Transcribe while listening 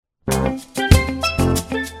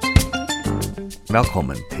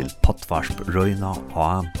Velkommen til Pottvarsp Røyna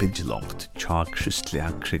og Bidjelongt tja kristliga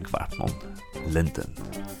krigvarpnån Linden.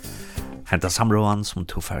 Henta samråan som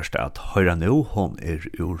tog først at høyra nå, hon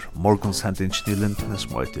ur morgonsendingen i Linden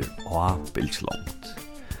som heter og Bidjelongt.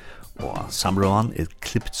 Og samråan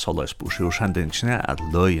klippt såleis på sendingene at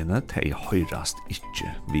løyene til høyrast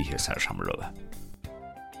ikke vi her samrådet.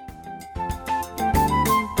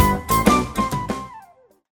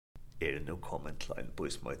 Nå kommet til en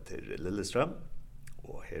bøy som heter Lillestrøm.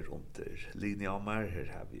 Og her under linje av meg,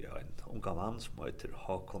 her har vi en unga mann som heter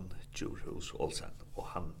Håkon Djurhus Olsen. Og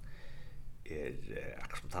han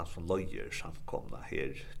akkurat som løyer samkomna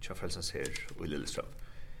her, Kjøfelsens her i Lillestrøm.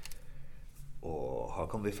 Og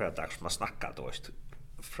Håkon, vi får at akkurat som har snakket også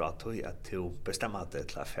fra tog at du bestemmer det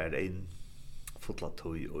til å fære inn fotla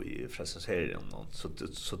tog i Frelsens her.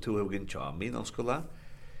 Så tog jeg ikke av min omskola.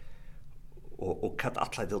 Og hva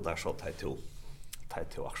atle du der så tar til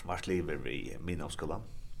akkurat livet i min omskola?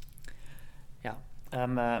 Ja,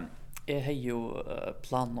 jeg har jo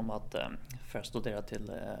planen om at for å studere til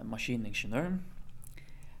maskiningeniør.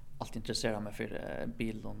 Alt interesserer meg for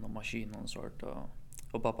bilen og maskinen og sånt,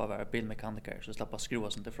 og bare være bilmekaniker, så slipper jeg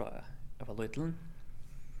skruva sånt ifra jeg var løytelen.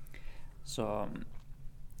 Så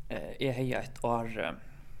jeg har et år,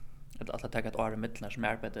 at jeg tar et år i midten som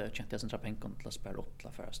jeg arbeider, kjente jeg sentra penger til å spille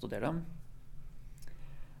opp for å studere.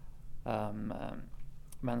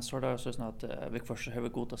 Men så det så snart vi först har vi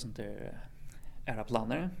goda sånt där era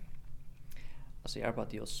planer. Alltså jag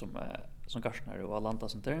arbetade ju som gartner och Atlanta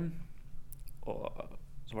sånt där. Och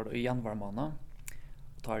så var det i januari månad.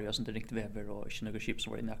 Och tar jag sånt där riktigt väver och inte några chip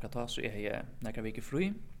som var inne akkurat så är några veckor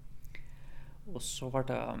fri. Och så var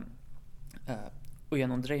det och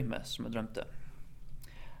genom drömme som jag drömde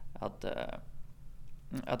att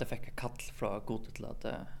jag fick ett kall från god till att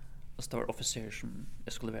det var officer som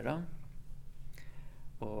jag skulle vara.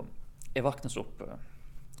 Och jag vaknade upp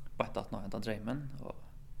på ett att den drömmen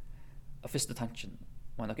och första tanken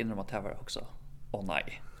var nog innan att det var också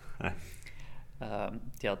nej.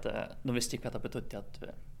 Det att nu visste jag vad det betydde att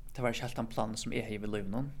det var inte helt en plan som jag ville leva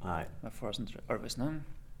någon. Nej. Men för sånt arbetsnum.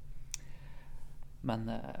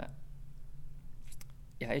 Men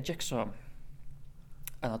jag gick så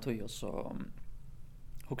anatojo så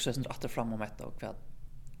huxade jag åter fram om ett och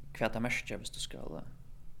kvad det mest hvis du skal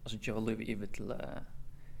alltså jag vill leva i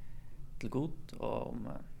till god och om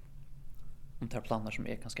tar planer som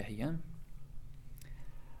jag kanske har.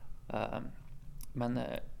 Men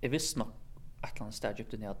jag visste nog att han stod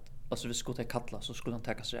upp att alltså vi skulle ta kalla så skulle han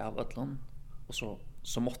ta sig av Atlant och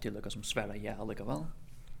så måste jag lyckas som svära ja allikevel.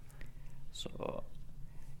 Så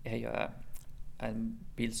jag har en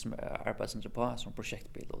bil som är arbetscenter på som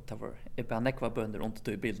projektbil och det var jag bara nekva bönder runt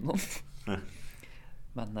i bilen.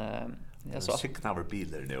 Men jag så signaver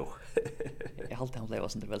bilar nu. Jag har alltid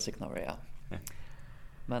levt sånt väl signaver ja.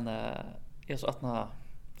 Men jag så att när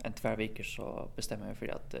en 2 veckor så bestämmer jag för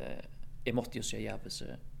att jag måste ju säga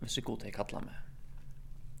hvis jag går till kalla mig.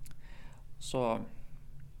 Så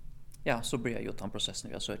ja, så börjar jag ta en process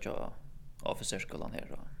när jag söker officerskolan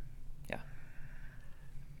här och ja.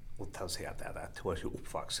 Och ta sig att det var ju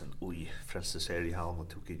uppvuxen i Frelsens här i Havn och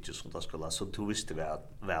tog inte sånt där skola så du visste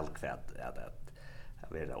väl kvätt att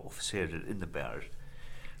vara officer innebär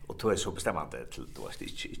och tog så bestämmande till då är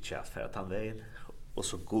det inte att för att han väl och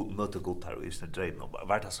så mötte god här i sin dröm och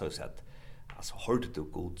vart det så att alltså hörde du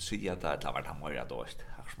god se att det var han mer då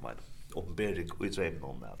som en uppenbarelse i drömmen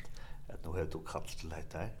om att nu har du kallat till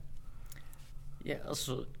det här. Ja,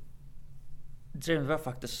 alltså drömmen var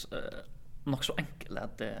faktiskt nog så enkel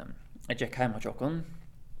att jag gick hem och jokon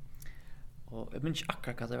och jag minns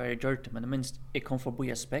akkurat vad det var jag gjorde men jag minns jag kom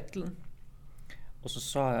förbi ett spektel och så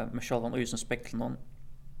sa jag mig själv i spekteln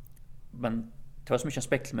men det var så mycket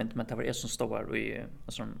spektel men det var jag som stod där i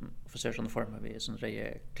som officersuniform med sån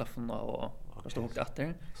reje klaffen och stod och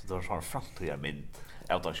efter så det var så framtida mynd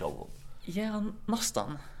av den själv. Ja,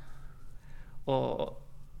 nästan. Och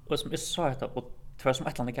som jag sa och det var som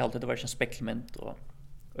ett annat kallt det var en spektelment och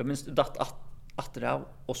jag minns det att det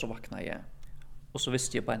och så vaknade jag och så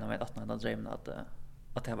visste jag bara när att den drömmen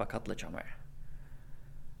att det var kallet jag mer.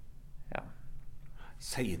 Ja.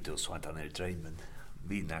 Säger du så att han är drömmen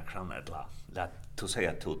mina kranar lät du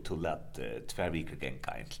säga att du lät 2 veckor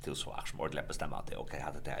gänga till så att smord läpp bestämma att okej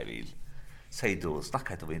hade det jag vill. Säger du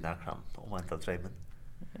snackar du mina kran om att drömmen?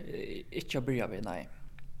 Inte börja vi nej.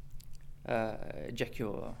 Jack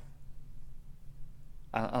ju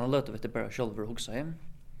han lät det bara själv huxa hem.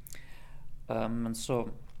 Men så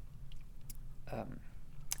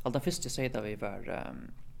allt den första säger där vi var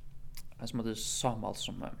som hade samma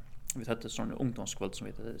som vi hade sån ungdomskväll som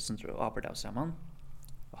vi hade centrum och arbetade samman.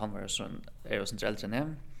 och han var sån är ju sån äldre än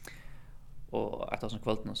jag. Och att ha sån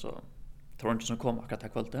kvällen så tror inte som kom akkurat här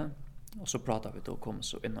kvällen. Och så pratade vi då och kom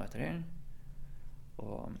så in och efter det.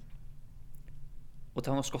 Och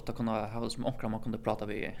det var skott att kunna ha det som onklar man kunde prata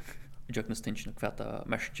vid Jöknestingen och kväta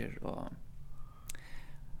märker och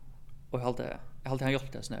jag hade han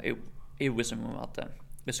hjälpt det såna jag visste om att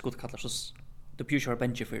vi skulle kalla så the pure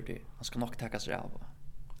bench för det han ska nog ta sig av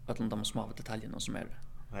att de små detaljerna som är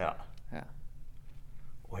Ja. ja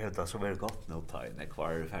Och det så väl gott nu ta in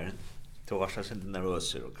kvar färden. Då var jag inte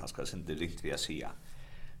nervös och kanske inte riktigt via säga.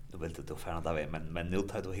 Då vill det då färna där men nu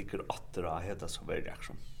tar du hickar åter och heter så väl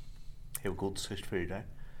reaktion. Hur god sist för dig?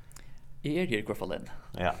 I är i alla fall.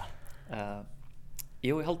 Ja.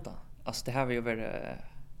 Jo, i halta. Alltså det här var ju väl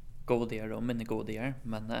goda och minne goda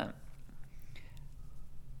men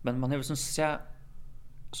man har som så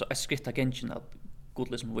jag skrivit agenten att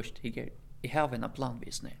god liksom visst I have en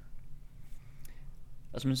planvisning.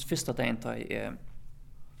 Alltså min första dagen tar jag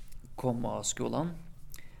kom av skolan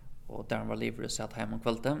och där var livet satt hemma om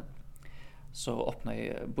kvällen så öppnade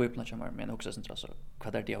jag bokplanen med också sen så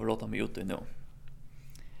vad det har råtat mig ut nu.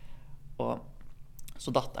 Och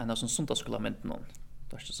så datt en av sån söndagsskolamenten någon.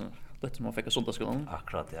 Det var så lite som man fick av söndagsskolan.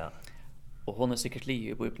 Akkurat, ja. Och hon är säkert li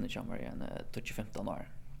i bokplanen igen 15 år.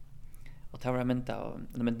 Och det var en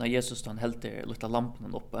mynd av Jesus då han hällde lite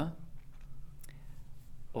lampan uppe.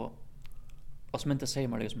 Och som inte säger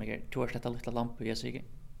man liksom jag tror att det lite lampor jag säger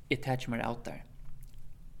it touch me out there.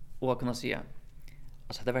 Och jag kan säga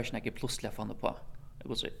alltså det var inte plötsligt fann på. Jag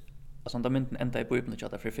går så alltså den mynden ända i bibeln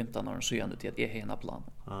chatta för 15 år så gärna till att jag har en plan.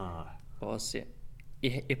 Och så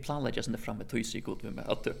jag planerar just inte fram med tog sig gott med mig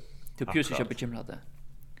att du pjuser jag bekymrade.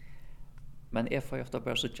 Men jag får ofta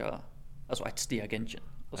bara så alltså ett steg igen.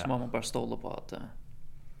 Och så man bara stola på att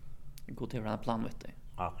gå till en plan med det.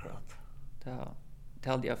 Akkurat. Det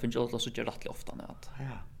hade jag finns ju så rätt ofta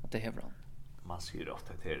att det hävrar. Man ser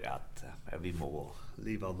ofta till att vi må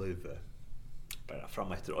leva livet bara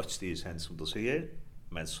fram efter ett steg sen som du säger.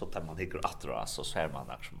 Men så tar man hickar attra så ser man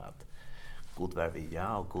liksom att god var vi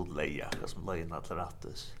och god leja som lejen att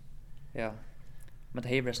rättas. Ja. Men det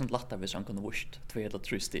är väl sånt lättare hvis han kunde vurst 2 eller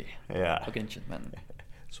 3 steg. Ja. Men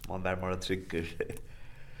så man värmar och trycker.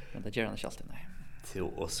 Men det gör han inte alltid, nej.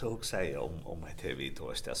 Och så också säga om att vi då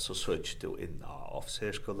är så söker du in av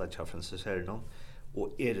officerskola till fransesärnon och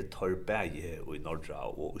det tar bäge i norra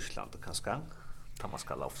och Island och kanske tar man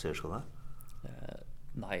skala officerskola?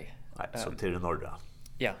 Nej. Nej, så till norra.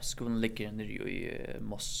 Ja, skolan ligger nere i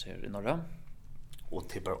Moss här i norra. Och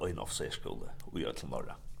till bara en officerskola och gör till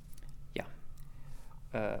norra. Ja.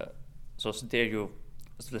 Så det är ju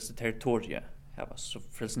alltså territoriet. Ja, så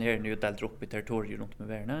frälsen är nu delt upp i territoriet runt med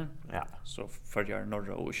världen. Ja. Så följer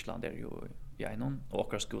norra och Island är ju i en och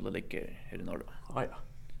åkra skola ligger här i norra. Ja.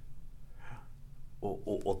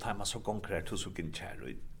 Och tar man så konkret hur så kan kär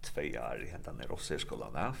i 2 år i den där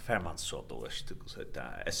officerskolan där för man så då är det så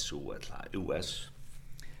där SO eller US.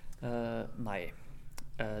 Nej.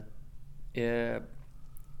 Jag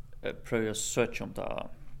prövar söka om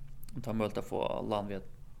det möjligt att få landvet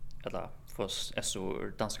eller få SO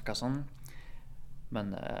ur danska kassan.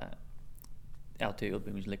 Men ja, till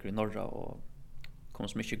utbildningen ligger i norra och kommer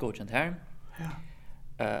så mycket godkänt här. Ja.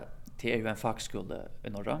 Det är ju en fackskola i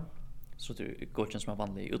norra. Så det är godkänt som en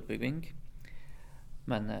vanlig utbildning.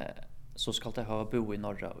 Men så ska det ha bo i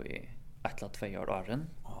norra i 1 eller 2 år.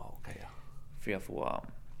 Okej, ja. För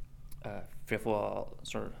jag får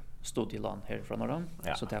så studielån härifrån norra.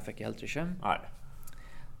 Ja. Så det fick jag helt inte. Nej.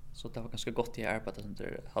 Så det var ganska gott i arbetet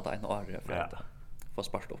under hade en år för att få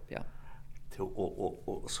sparat upp, ja.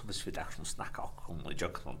 Och så hvis vi där som snacka om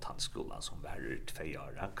Jöknon tandskola som var ut 2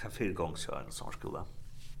 år. Kan 4 gånger så en sån skola.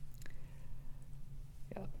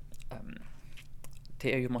 Ja.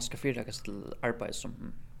 Det är ju man ska förläggas till arbete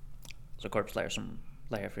som så korpslärare som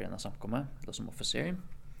lärare för en samkomma eller som officer.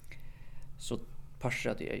 Så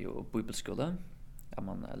passar det är ju bibelskola. Ja,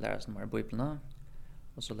 man lär sig de här biblarna.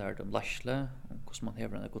 Och så lär de lärsle om hur man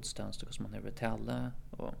häver en gudstjänst och hur man häver tale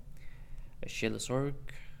och själesorg.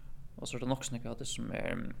 Och så är det också något som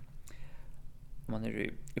är man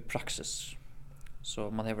är i praxis.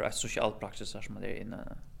 Så man har en social praxis här som man är i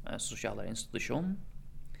en social institution.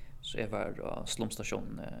 Så är var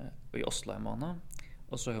slumstation i Oslo i månad.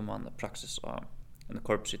 Och så har man praxis av en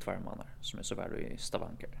korps i 2 månader som är så var i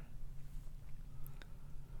Stavanger.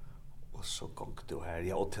 Och så gång du här,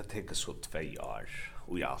 ja, och jag tänker så 2 år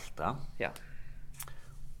och i allt det. Ja.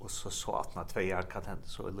 Och så att när 2 år kan hända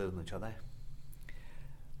så är lönen till dig.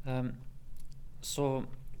 Så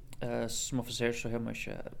som officer så har man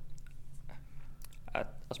inte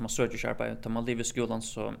alltså man söker arbete. Tar man liv i skolan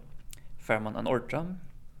så får man en order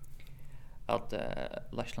at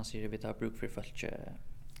Larsland sier vi tar bruk for folk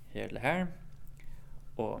her eller her.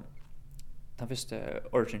 Og den første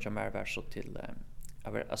origin som var så til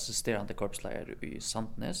å være assisterende korpsleier i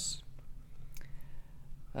Sandnes.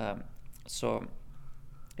 Så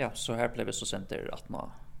her ble vi så sendt til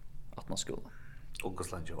 18 skolen. Og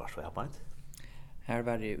hvordan landet var så arbeid? Her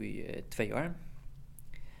var jeg i 2 år.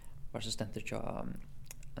 Var assistent til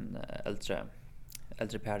en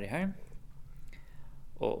eldre pære her.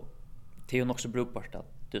 Og det er jo nok så brukbart at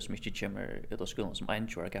du som ikke kommer ut av skolen som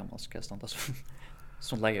 21 år gammel skal standa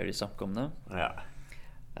som leier i samkomne. Ja.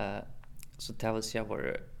 Så det vil si at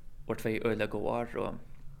var 2 øyla gode år og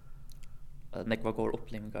nekva gode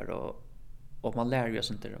opplevelser og man lærer jo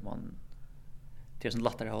sånn til det er sånn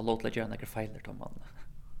lettere å ha lov til å gjøre noen feiler til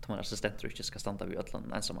man assistenter ikke skal standa vid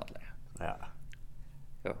ødelen ensamhetlig. Ja.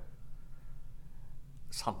 Ja.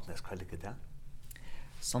 Sandnes, hva ligger det?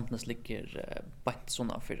 Sandnes ligger bant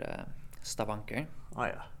sånn for Stavanger.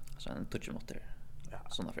 Ja. Så en 20 minutter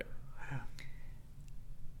sånn for.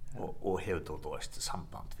 Og har du da et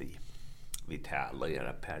samband vi taler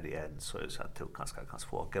gjøre per igjen, så er det så at du kan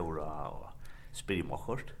få gårda og spyr meg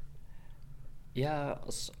kort? Ja,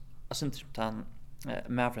 altså synes ikke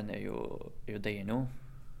Mavren er jo det nå,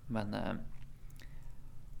 men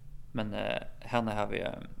henne har vi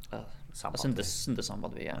synte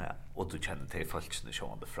samband vi, ja. Og du kjenner til folkene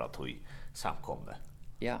sjående fra tog samkomne?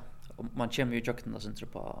 Ja, og man kommer jo i jøkken og synte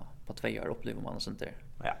på 2 år opplever man og synte.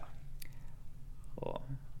 Ja. Og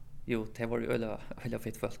jo, det var jo øyla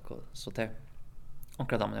fitt folk, så det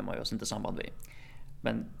omkring damene må jo synte samband vi.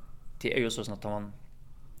 Men det er jo sånn at man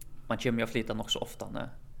kommer jo å flytta nok så ofta,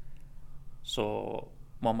 så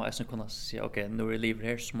mamma är kunna säga okej, nu är det liv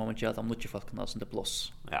här så man gör de mycket folk kunna sånt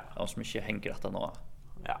plus. Ja. Och som inte hänger att nå.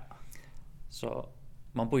 Ja. Så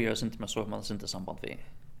man bor ju inte med så man inte samband vi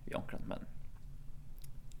omkring men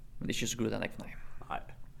det är inte så god den nej. Nej.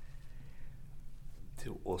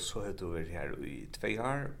 Och så har du varit här i 2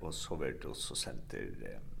 år och så var du så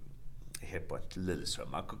center här på ett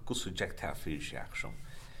Lillestrøm. Hur så jag tar för sig som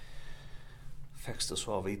fäxte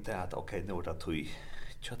så vita att okej, nu är det tog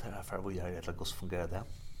kött här för vad gör det eller hur fungerar det?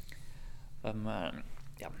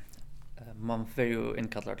 Man får ju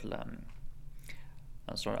inkallad till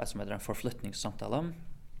en sån som heter en förflyttningssamtal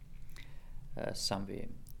som vi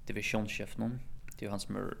divisionschef någon. Det är han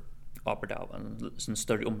som är arbetar av en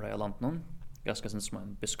större område i landet ganska som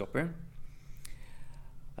en biskoper.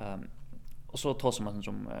 Och så tar man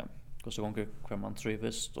som hur så gånger kvar man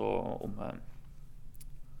trivs och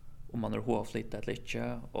om man är hova flytta eller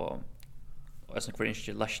inte och jag sen kvar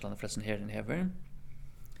inte Larsland förresten här i Hever.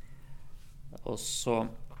 Och så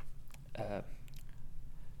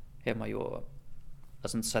har man ju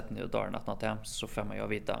alltså sett ner där att så får man ju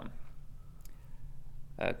veta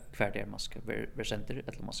kvar det man ska vara center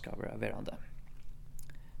eller man ska vara verande.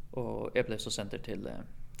 Och jag blev så center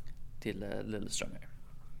till Lillestrøm.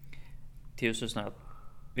 Till så snart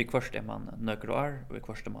vi först är man nökrar och vi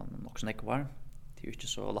först är man också nekvar. Det är ju inte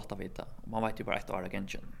så lätt att veta. Man vet ju bara 1 år igen.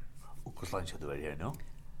 Och hur länge har du varit här nu?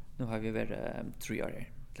 Nu har vi varit 3 år.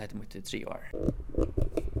 Lite mot 3 år.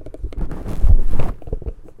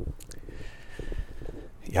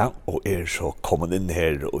 Ja, och så kommer in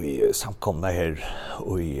här och i samkomna här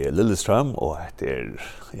och i Lillestrøm och det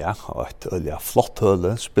ett öliga flott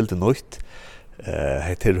höle spilte nytt.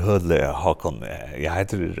 Heter höle Hakon. Jag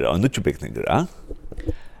heter Anutjebygninger, ja.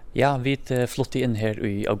 Ja, vi flyttade in här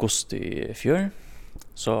i augusti i fjör.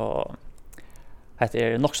 Så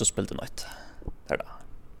det nog så spilte nytt. Där då.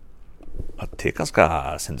 Att det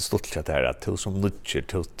ganska sen stort att det är att som nutcher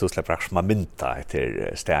till släppa som mynta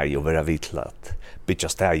heter stäj och vara vitt att bygga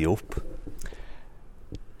stäj upp.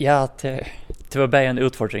 Ja, det var bara en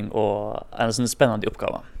utfordring och en sån spännande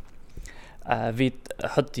uppgave. Vi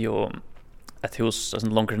hade ju ett hus alltså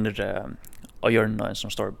långt ner och gör en som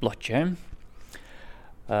står blocke.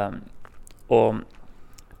 Och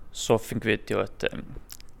så fick vi ju ett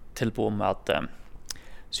tillbud om att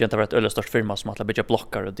så det var ett öllestort firma som att bygga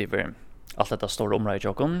blockar och det var allt detta stora område i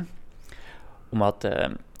Jokon om att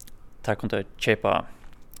där kunde köpa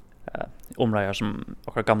områden som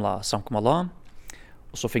våra gamla samkomala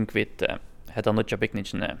och så fick vi heta nutja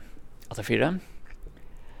byggningen att det fyra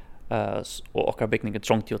och våra byggningen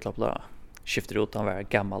trångt ju till att skifta ut att vara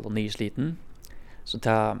gammal och nysliten så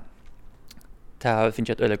det finns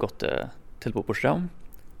ett öle gott tillbud på stram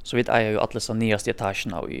så vi är ju alla så nyaste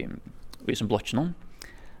etagerna i som blocken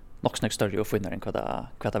nog snägt större och finare än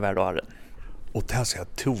vad det var då. Och det säger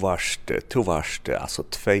att du varst alltså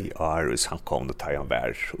 2 år i samkomna tajan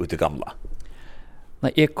var ut det gamla.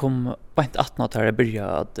 När jag kom på ett 18 år jag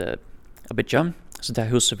började att bygga så det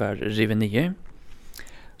huset var rivet ner.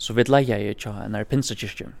 Så vi leia ju en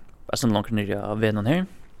pinsekirke. Alltså långt ner av vägen här.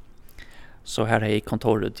 Så här är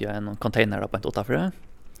kontoret en container på ett utanför.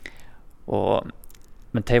 Och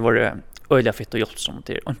men det var öliga fitt och hjälpsamt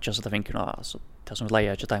till inte så att finkarna alltså det som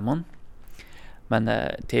leia till timon. Men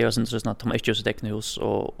det är ju så att de inte just det hus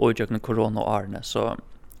och jag corona och arne så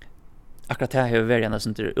akkurat det har varit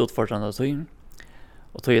nästan till utfordrande så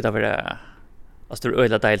och tog det var alltså det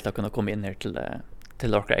öliga delt att kunna komma in här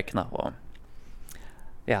till orka ekna och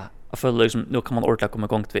ja, jag följer liksom nu kan man orka komma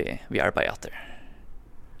igång vi arbetar.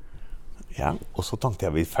 Ja, och så tänkte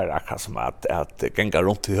jag vi färra som att gänga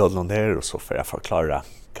runt i höllen där och så för jag förklara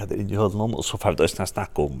vad det är i höllen och så för att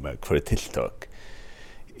snacka om kvar tilltag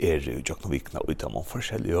ju jag nog vikna utan om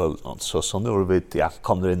forskjellige höllen. Så nu vi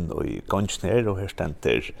kommer in och i gångs ner och här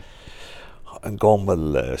ständer en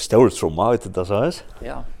gammal stortrumma vet det så här.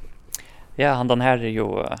 Ja. Ja, han den här är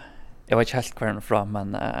ju jag vet inte helt kvar den från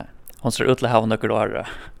men hon ser ut till att ha några år.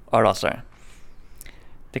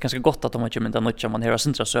 Det är ganska gott att de har kommit den nutcha man hör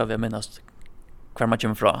centra så jag minns kvar man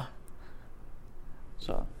kommer från.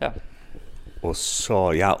 Så ja. Och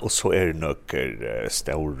så är det några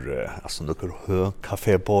stor alltså några hög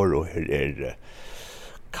kafébar och här är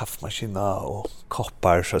kaffemaskina och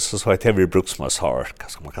koppar så att vi bruksmas har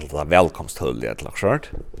kan man kalla det välkomsthöll ett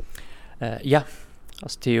lagsort. Ja.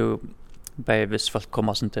 Alltså det är ju babies folk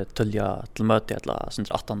kommer sen till möte eller sen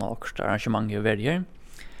 18 år arrangemang i varje.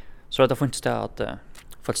 Så det funnits det att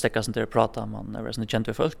folk stäcka sen till att prata man är sen känt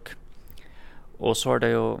med folk. Och så är det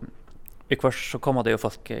ju i kvars så kommer det ju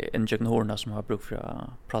folk in i horna som har bruk för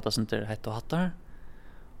att prata sen till hett och hattar.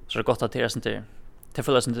 Så det är gott att det är sen till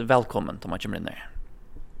följa sen till välkommen om man kommer in där.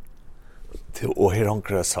 Och här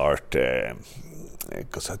har sart det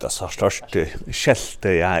så störst skälte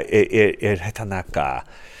är detta näka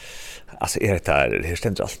alltså är det här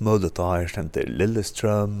ständer allt möjligt och här ständer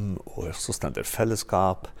Lilleström och så ständer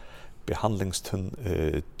fällskap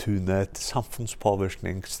behandlingstunet,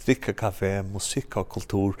 samfundspåverkning, strikkekafé, musik och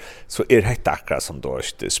kultur, så är det akkurat som då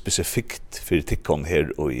är specifikt för tikkon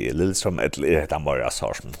här och i Lilleström, eller är det bara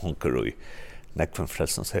så som hunker i nekven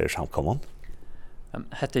frelsens her samkommun?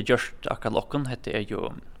 Hette just akkurat lokken, hette är ju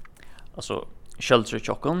alltså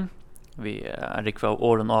kjöldrutjokken, vi är rikva av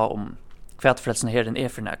åren om kvart frelsen herren är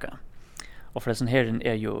för näka. Och frelsen herren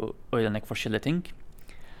är ju öjden ek forskjellige ting.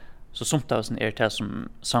 Så somtausen är det som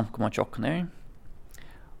samkomman tjocken är.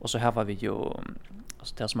 Och så här var vi ju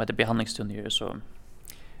alltså det som heter behandlingsstudier så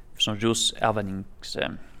som rusavvänjnings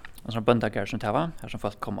alltså böndagar som det var här som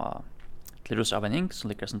folk komma till rusavvänjning som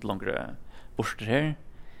ligger inte längre borster här.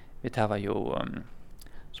 Vi tar var ju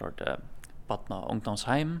sort Batna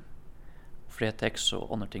ungdomsheim Fretex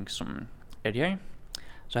och andra ting som är där.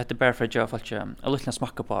 Så heter bara för att jag folk en liten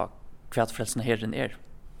smaka på kvart frälsen herren är.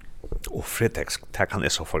 Och Fretex, det kan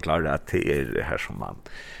jag så förklara att det är här som man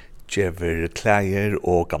ger kläder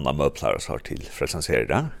och gamla möbler och så till frälsens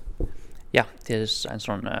herren. Ja, det är en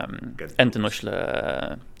sån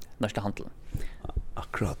internationell handel.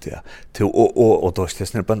 Akkurat, ja. Och då är det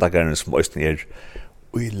sådana böndagaren som också är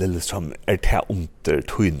och Lilleström är det under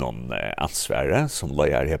tøynon ansvaret som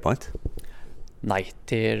løyer her på et? Nei,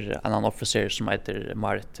 det er en annan officer som heter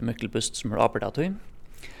Marit Mykkelbust som har arbeidet tøy.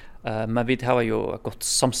 Men vi har jo et godt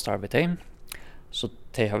samstarv i tøy, så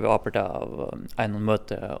det har vi arbeidet av en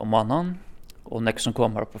møte om mannen, og nek som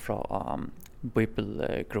kommer oppe fra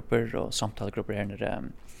bibelgrupper og samtalegrupper her nere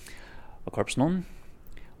av korpsen.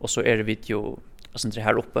 Og så er vi jo altså,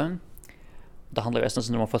 her oppe. Det handlar ju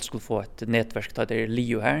nästan om att folk skulle få ett nätverk där det är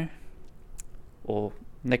Leo här. Och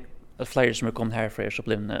fler som är kommit här för så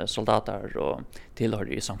blir soldater och tillhör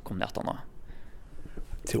i samkomnaterna.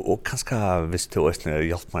 Och kanske hvis du också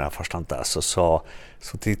hjälpt mig att förstå det så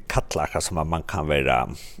det kallar som man kan vara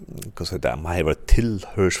hur ska det man har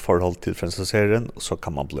tillhörsförhåll till franseseren och så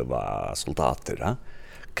kan man bli soldater, ja.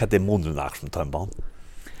 Kan det månaderna som tar en barn?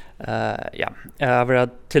 Ja, jag vill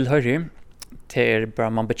tillhörig till bara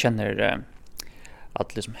man bekänner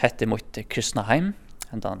att liksom hette mot kristna hem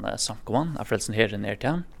ändan samkomman av frälsen herren är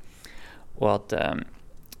till och att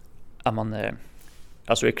man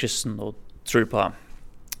alltså är kristen och tror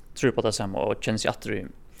på det samma och känner sig att det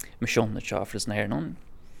missionen till frälsen herren.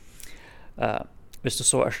 Visst du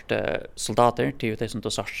så är soldater till det som då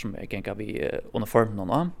sagt som är gänga vi uniform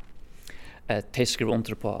någon de skriver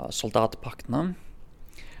under på soldatpakterna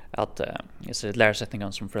att jag ser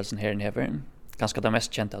lärosättningar som frälsen herren hever ganska det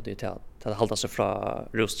mest kända det är att hålla sig från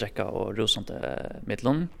russträcka och rusande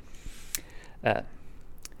medlon.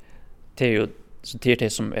 Det är ju så det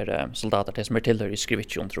som är soldater det som är tillhör i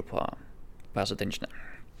skrivit under på alltså tingen.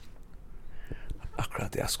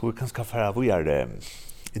 Akkurat, jag skulle kanske fara vad är det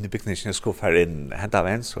in i byggnaden skulle fara in hända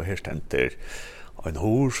vän så här ständer en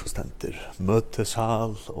hår så stender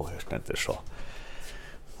møtesal og her stender så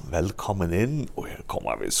velkommen inn og her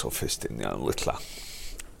kommer vi så først inn i en lilla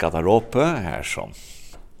garderobe her som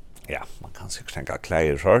ja, man kan sikkert tenke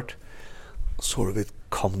klær hørt. Så er vi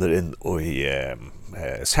kommer inn og i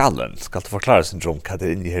salen. Skal du forklare sin rom hva det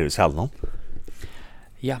er inne her i salen?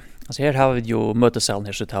 Ja, alltså här har vi ju mötessalen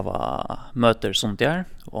här så det var möter som det är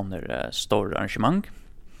under stora arrangemang.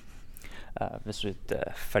 Hvis vi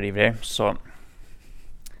får i det så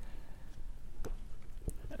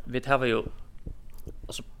vi har ju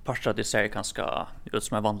alltså Partur det ser ganska ut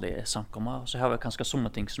som en vanlig samkomma så har vi ganska såna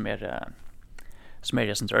ting som är som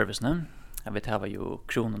service nu. Jag vet har ju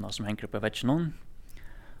kronorna som hänger upp på väggen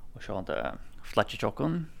och så det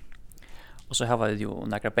flatchokon. Och så har vi ju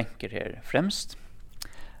några bänkar här främst.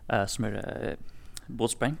 Som är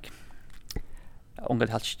båtsbänk. Onkel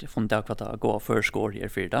har funnit ut vad att gå för skor i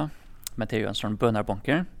fyrda. Men det är ju en sån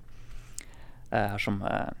bönarbänker. Här som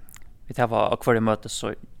vi tar var akvariemöte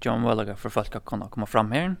så John Wallager för folk att kunna komma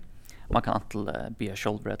fram här. Man kan antal be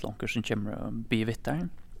shoulder långt som kommer be vitt där.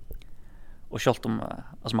 Och självt om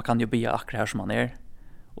alltså man kan ju be akkurat här som man är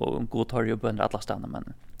och god har ju bönder alla stanna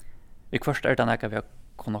men vi först är det när vi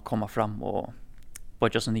kunna komma fram och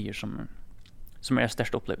bara så nya som är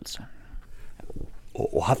största upplevelse.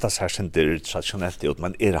 Och hatta så här center traditionellt ut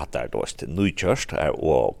men är det där då är nykörst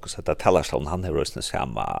och så att talarstolen han har rösten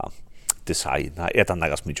samma design är det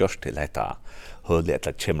något som görs till detta höll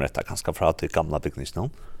eller kommer det ganska från det gamla byggnaden.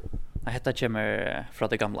 Nej, detta kommer från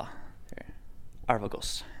det gamla.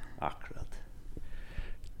 Arvagos. Akkurat.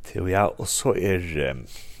 Ja, och så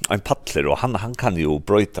en paddler och han kan ju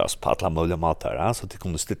brytas på alla möjliga matar så det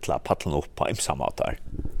kommer stilla paddlen upp på imsa matar.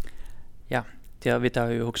 Ja, det vi tar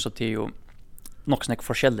ju också till ju något snack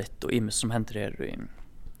forskjelligt och ims som händer här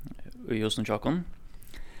i just nu Jakob.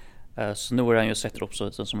 Så nu är han ju sätter upp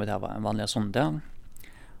så som vi har en vanlig söndag.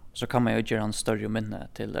 Så kan man ju göra en större minne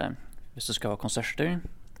till hvis det ska vara konserter.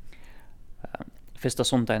 Första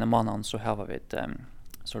söndagen i månaden så har vi ett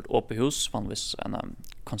sort öppet hus vanligtvis en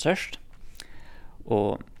konsert.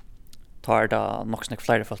 Och tar det något snack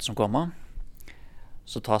fler folk som kommer.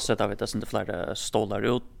 Så tar sätter vi det inte fler stolar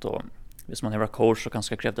ut och hvis man har kor så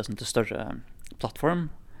kanske krävs det inte större plattform.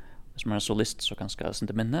 Hvis man är solist så kanske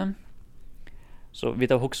inte minne. Så vi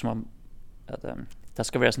tar hooks som att det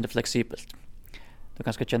ska vara så flexibelt. Du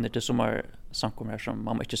kanske känner det som är samkommer som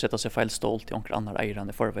man inte sätta sig fel stol till några andra ägare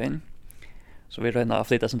i förvägen. Så vi rönar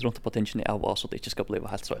flytta sig runt på tingen i av så det inte ska bli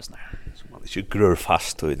helt så här. Så man inte grör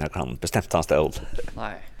fast och när kan bestämt han stol.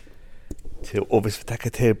 Nej. Och hvis vi tar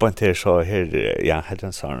till på en till så här ja, hade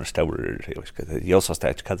en sån stor jag ska det jag så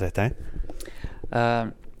start kan det där.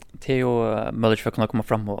 Det är ju möjligt för att kunna komma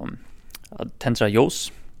fram och tända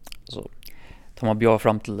ljus. Så tar man bjöd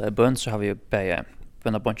fram till bön så har vi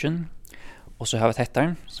bönabunchen. Och så har vi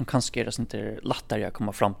hettar som kanske är det inte lättare att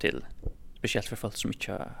komma fram till. Speciellt för folk som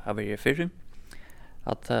inte har varit förr.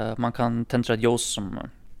 Att man kan tända ljus som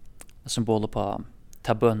symbol på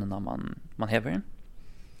bönerna man häver.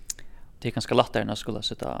 Det är ganska lättare när skulle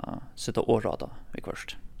sitta årada vid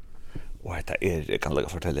först. Och det jag kan lägga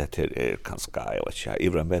fortälja att det är ganska jag vet inte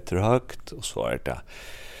ibland bättre högt och så är det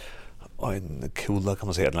en kula kan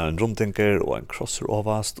man säga en rundtänker och en crosser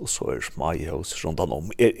överst och så är småhus runt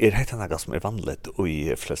om. Är det något som är vanligt och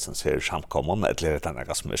i flesta ser samkomman eller är det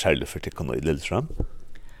något som är särskilt för att kunna i Lillström?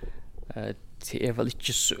 Det är väl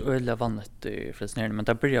inte så öliga vanligt i flesta men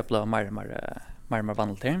det börjar bli mer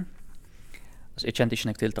vanligt här. Alltså jag kände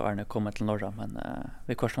inte till att Arne kommer till norra men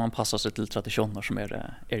vi kanske man passar sig till traditioner som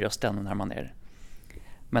är just ställen när man är.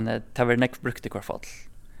 Men det har varit brukt i alla fall.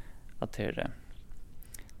 Att det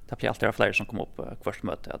blir alltid fler som kommer upp först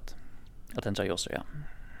möte att ändra just ja.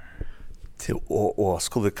 Och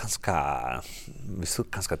skulle vi så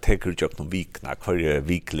kanske ta ut någon vikna kvar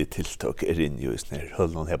viklig tilltag är in just när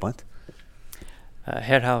höll någon här på inte.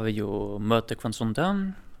 Här har vi ju möte kvar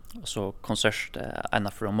söndag och så konsert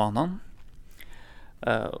ena för månaden.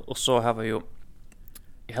 Och så har vi ju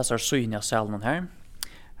i häsar syniga salen här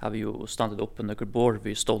har vi ju stannat upp en några bord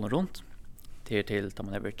vid stolen runt till där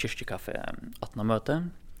man har kyrkokaffe 18 möte.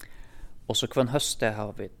 Och så kvar höst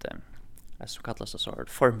har vi ett som kallas det så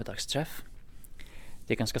förmiddagsträff.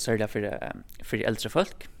 Det är ganska särskilt för äldre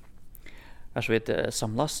folk. Här så vet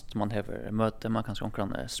samlas man har möte man kan skånka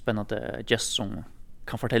en spännande gäst som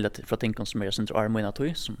kan fortälla från ting som är centrum armina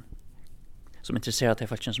toy som intresserar till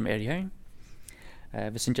folk som är här.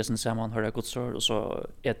 Vi syns sen samman hör godsord och så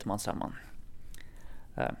äter man samman.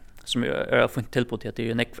 Som är fint till på att det är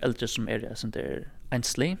ju en äldre som är sånt där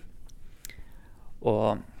enslig.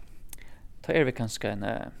 Och då är vi kanske en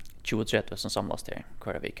 23 som samlas där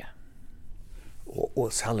kvar vecka.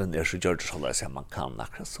 Och salen är så gjort så att man kan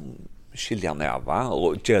akkurat som skilja näva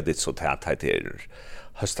och göra det så att det är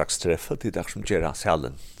höstdagsträffet det där som gör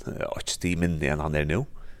salen och stimen än han är nu.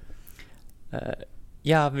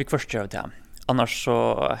 Ja, vi först gör det. Annars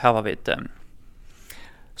så har vi det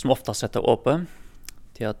som ofta sätter uppe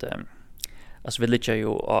till att alltså vi ligger ju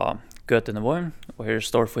av götenivå och här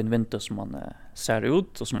står för en vinter som man ser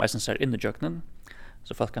ut och som eisen ser in i jöknen.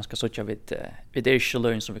 Så folk ganska sådär vid det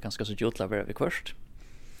är inte som vi ganska sådär utleverar vid först.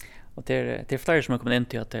 Och det är flera som har kommit in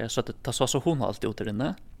till att det är så att det så hon har alltid ute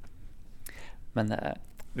inne. Men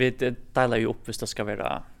vi delar ju upp hvis det ska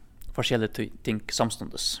vara forskjellige ting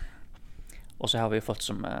samstundes. Och så har vi fått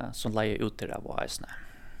som lejer ut till det av eisene.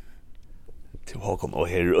 Till Håkon, och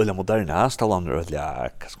här är öliga moderna, stålande öliga,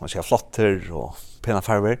 ska man säga, flotter och pena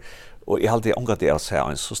farver. Och jag hade ångat det att säga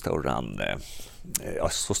en så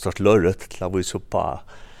stort lörret till att visa upp på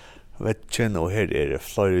vettjen, och här är det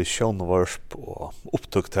flera sjönvarsp och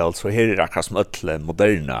upptuktal, så här är det akkurat som ötla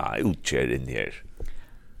moderna utgör in här.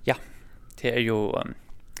 Ja, det är ju,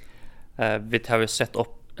 vi har ju sett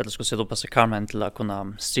upp, eller ska sätta upp oss i karmen till att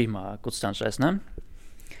kunna streama godstansresene.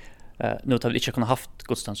 Nu har vi inte kunnat haft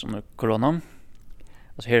godstans under corona.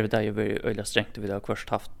 Alltså här är det ju väldigt öliga strängt, vi har först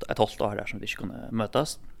haft ett halvt år där som vi inte kunde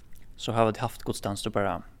mötas. Så har vi haft godstans och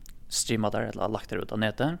bara streama där eller lagt det ut av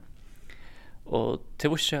nätet. Och det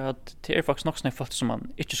var så att det är faktiskt något folk som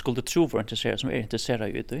man inte skulle tro var intresserade, som är intresserade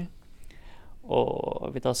i det.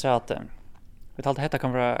 Och vi tar säga att vi tar att det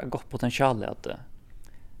kan vara gott potential att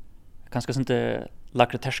kanske inte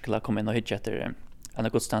lagre tersklar kommer in och hitcha efter en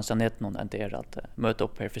godstans av nätet någon än det är att möta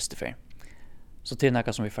upp här först för. Så det är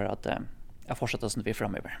något som vi får att jag fortsätter som vi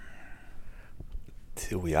framöver.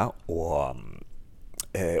 Jo ja, och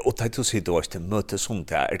det du sier då att möte som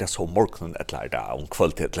det är det så morgonen eller det om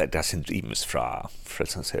kvalitet eller det sin rimes från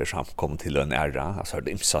frälsens samkommen till en ära, alltså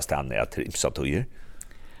det imsa stannar till imsa tojer.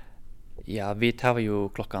 Ja, vi tar ju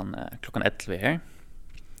klockan 11 här.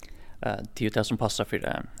 Det är ju det som passar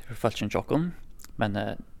för falschen jocken, men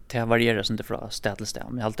det varierar inte från stad till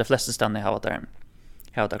stad. Men de flesta städerna har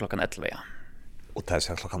där klockan 11. Ja. Och det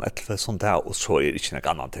är klockan 11 sånt där, och så är det inte något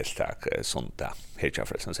annat tilltag sånt där. Helt jag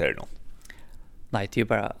frälsens någon. Nej, det är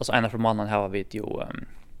bara, alltså ena för månaden har vi ju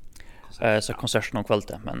så konserten om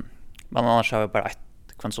kvällen, men annars har vi bara ett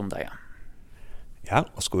kvannsondag, ja. Ja,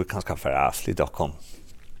 och ska vi kanske få flytta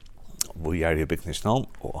och vi är i byggnadsnån,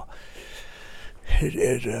 och här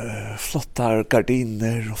är flotta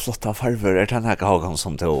gardiner och flotta farver. Är det den här gången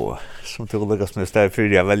som du lyckas med steg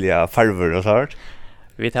för att välja farver och sånt?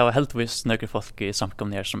 Vi har heldigvis några folk i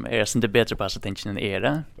samkomna som är inte bättre på att tänka än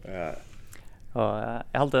det. Ja. Och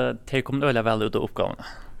jag hade det kommer öliga väl ut av uppgåvorna.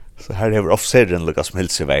 Så här har officeren lyckas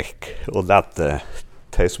med sig väck och lät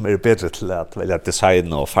de som är bättre till att välja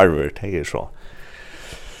design och farver, det är så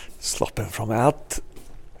sloppen från att.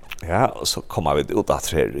 Ja, och så kommer vi ut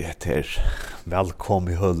att det är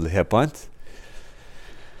välkommen i hull här på ett.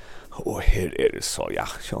 Och här är det så, ja,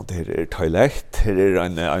 så det är toalett. Här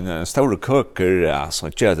är en stor köker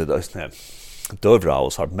som gör det där dövra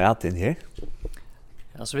och så har mat in här.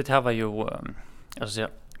 Alltså vi har ju alltså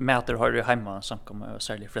mäter har ju hemma som kommer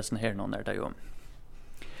särskilt förresten här någon där ju.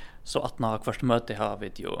 Så att när första möte har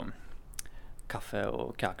vi ju kaffe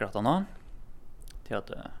och kakor och annat. Det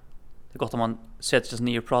är gott om man sätter sig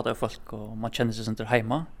ner och pratar med folk och man känner sig inte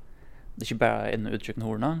hemma. Det är inte bara in och uttryckna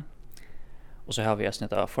horna. Och så har vi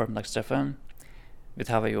ett av förmiddagsträffen.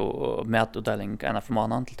 Vi har ju mätutdelning ena för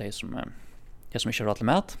månaden till de som inte har råd till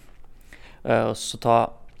mät. Så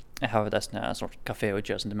har vi en sort kafé och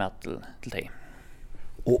görs inte mat till dig.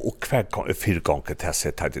 Och kvar fyra gånger till att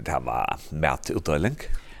sätta det här med mätutdelning?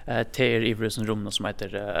 Det är i en rum som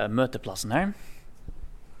heter möteplatsen här.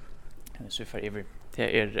 Så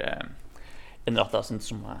det är en rätta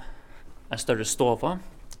som en större stova.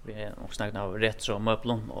 Vi är också snakket av retro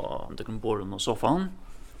möbler och borden och soffan.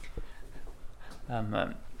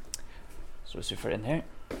 Så vi ser in här.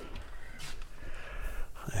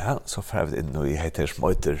 Ja, så får vi in och i heter som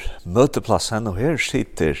heter möteplatsen, och här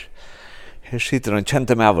sitter en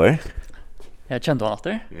kjente med over. Jag kände han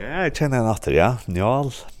efter. Ja, jag känner han efter, ja.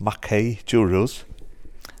 Njal, Mackey, Djurhus.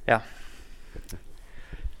 Ja.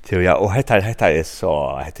 Ja, och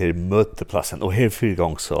heter möteplatsen, och här fyra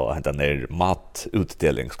gånger så heter den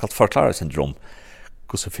matutdelning. Ska du förklara sin rum?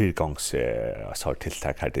 Hur så fyra gånger så har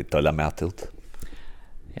tilltag här till dela mat ut?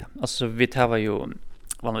 Ja, alltså vi tar ju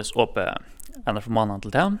vanligtvis uppe ända från månaden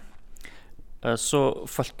till det. Så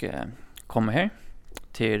folk kommer här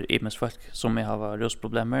till IMS folk som har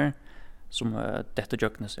röstproblem, som detta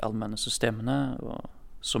jöknas i allmänna systemen och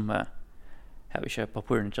som har inte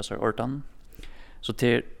papuren inte så ordan. Så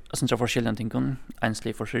till centra forskjellige ting,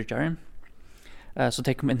 enslig forsørgere. Så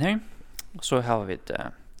tar vi in här. Så har vi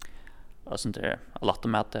alltså inte latt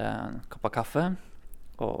om att en kopp av kaffe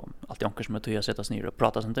och alltid onkel som är till att sätta sig ner och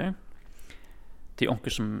prata sånt där. Till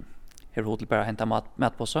onkel som har råd till bara hämta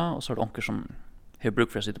matpåsar och så är det onkel som har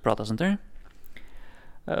bruk för att sitta och prata sånt där.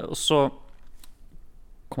 Och så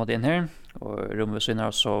kommer det in här och rummet vid synar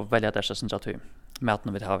och så väljer jag dessa sånt att vi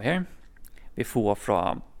maten vi har här. Vi får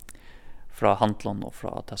från handlån och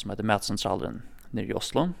från det som heter matcentralen nere i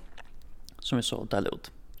Oslo som vi så delar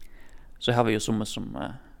ut. Så har vi ju som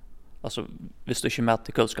alltså hvis du ikke mat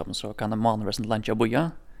i kølskapen så kan det mannen være sånn lunch og boja.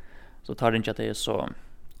 Så tar det ikke at det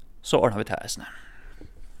så ordner vi til hæsene.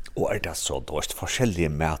 Og det så då är forskjellige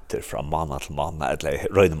mäter från månad till månad eller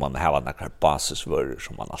røyner man ha några basisvaror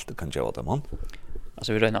som man alltid kan göra det man?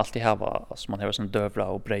 Alltså vi røyner alltid ha alltså man har sån dövra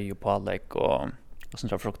och brej och pålägg och sånt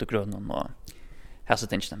där frukt och grönt och häsa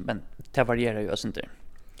tingene. Men det varierar ju alltså inte.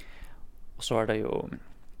 Och så är det ju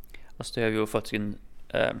alltså det är ju faktiskt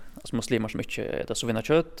alltså muslimer som inte äter så vinner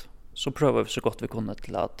kött så prövar vi så gott vi kunde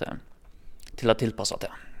till att tillpassa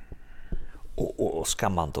det. Och ska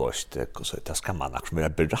man då inte så det ska man också mer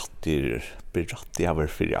berätta över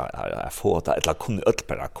för jag får det eller kunde öll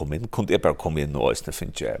bara komma in kunde jag bara komma in och istället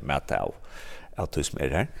finns ju med att du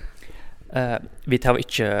smäller här. Vi tar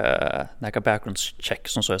inte några backgroundscheck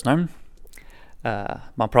som så är snarare.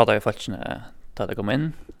 Man pratar ju faktiskt när det kommer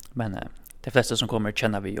in men de flesta som kommer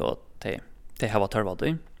känner vi ju att det har varit törvat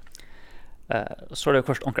i. Så är det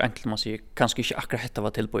först onkel enkelt man säger kanske inte akkurat detta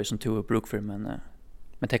var till på som tog bruk för men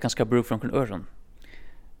det kan ska bruk från någon öron.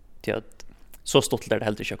 Till att så stolt där det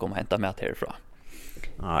helt inte komma hämta med härifrån.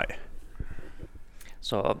 Nej.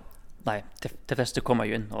 Så nej, det flesta kommer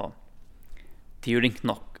ju in och det är ju ringt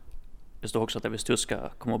nog. Hvis du också att hvis du ska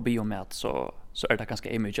komma och bio med så är det ganska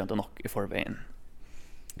emergent nog i förvägen.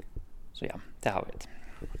 Så ja, det har vi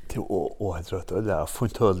det. Och jag tror att det är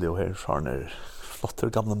fulltöldigt och här sådana flotta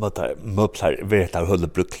gamla möbler vet att hålla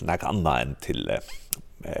brukt något annat än till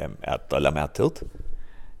att alla med ut.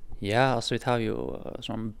 Ja, alltså vi tar ju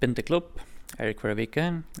som bindeklubb här kvar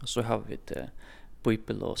vecka och så har vi ett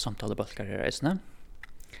bibel och samtalebölkar här i snö.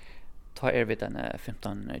 Ta vi den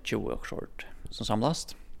 15-20 och short som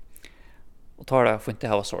samlas. Och tar det får inte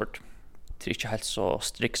ha sort. Det är inte helt så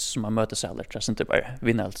strikt som man möter sig eller det är inte bara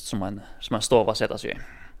vinnalt som man stova sätta sig i.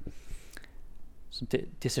 Så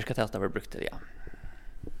det är cirka det vi brukt det, ja.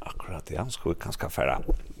 Akkurat, ja. Ska vi kanske färra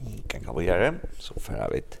gänga vi göra så färra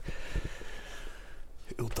vi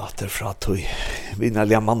utdater fra tog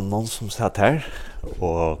vinnaliga mannen som satt här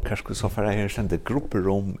och kanske så färra här kände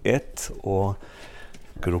grupperum 1 och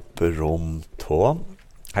grupperum 2.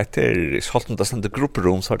 Heter sånt där sånt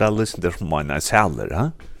grupperum så där lyssnar det som en salar,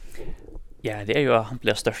 va? Ja, det är ju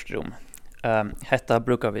ampligt störst rum. Detta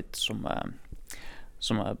brukar vi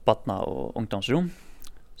som barna och ungdomsrum.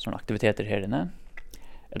 Såna aktiviteter här inne.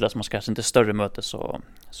 Eller som man ska inte större möte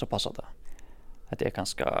så passar det. Det är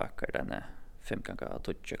ganska den 5 gånger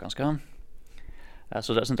 20 ganska.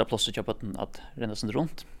 Så det är inte plats att botten att rända sig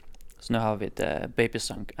runt. Så nu har vi ett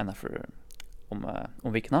babysang ända för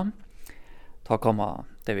om veckan. Ta komma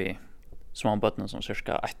det vi små botten som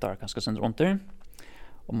cirka 1 år ganska sen runt där.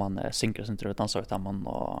 Och man synkar sig och dansar utan man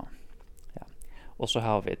och ja. Och så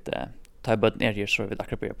har vi ett ta botten är ju så vi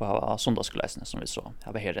akkurat på söndagsklassen som vi så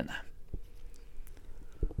har här inne.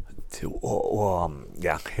 Och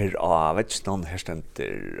ja, här vet inte någon här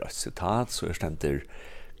ständer citat så här ständer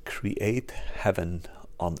create heaven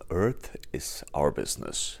on earth is our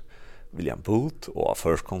business. William Booth och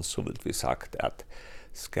först så vill vi sagt att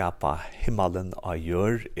skapa himmelen av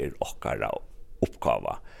jord okkara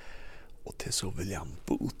uppgava. Och det så William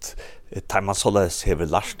Booth. Man således har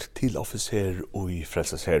lärt till officer och i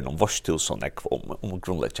frälsesherren om varstusson om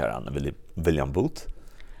grundläggaren William Booth.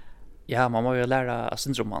 Ja, man må ju lära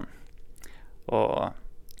syndroman. Och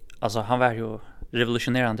alltså han var ju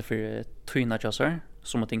revolutionerande för tyna chassar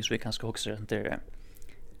som ting som vi kanske också inte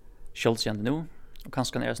självständigt nu och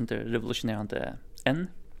kanske är det inte revolutionerande än.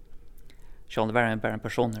 Själv var bara en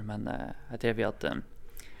person men det är vi att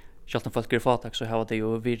själv om folk är fattiga så har det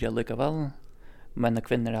ju virja lika väl men när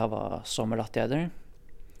kvinnor har samma rättigheter.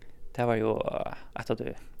 Det var ju att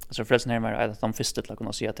det alltså frälsen här med att de första till att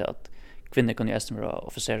kunna säga till att kvinnor kunde estimera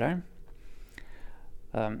officerer.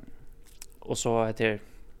 Och så är det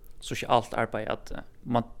socialt arbete att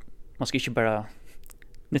man ska inte bara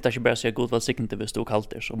nytta inte bara säga god välsignelse hvis du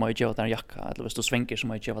kalter så må jag ge den jacka eller hvis du svänker så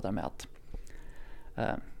må jag ge den mat.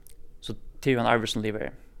 Så det är en arbete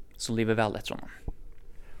som lever väl efter honom.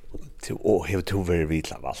 Och hur tog vi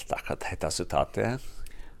vitla valt att detta citatet?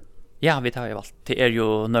 Ja, vi tar ju valt. Det är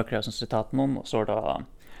ju några som citat någon och så är det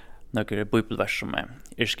några bibelvers som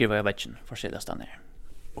är skrivna i väggen för sig stannar.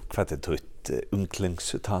 Och vad är ett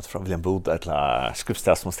unklingscitat från William Booth eller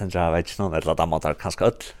skriftstad som ständer jag vet inte någon eller dammar kanske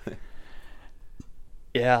öll?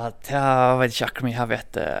 Ja, det vet jag inte om jag har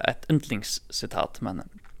ett yndlingscitat, men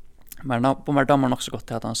på mig dammar också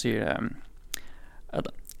gott att han säger att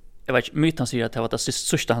jag vet inte, myten säger att det var det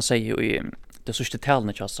sista han säger i det sista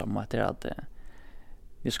talet jag sa om att det är att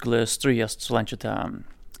vi skulle stryas så länge till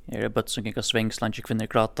är bött som kan sväng så länge kvinnor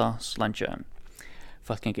gråta så länge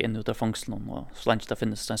folk kan gå in ut av fångslen och så länge det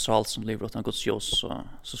finns en sal som lever utan Guds ljus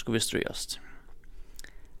så skulle vi stryas.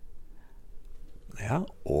 Ja,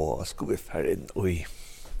 och ska vi färra in oj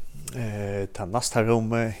ta nästa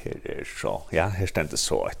rum här är så ja här ständer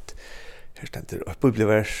så ett här ständer ett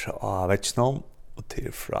bibelvers av vetsnom och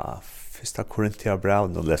till från första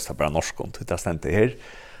Korinthierbrev och läsa bara norskon till det ständer här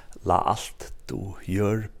la allt du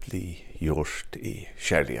gör bli gjort i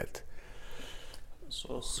kärlighet.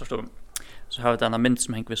 Så står så har vi denna mynd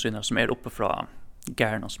som hänger vid synar som är uppe från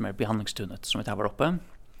gärna som är behandlingstunet som vi tar uppe.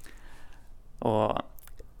 Och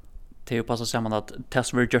det är ju passar samman att det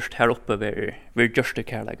som vi gjort här uppe vi gjort det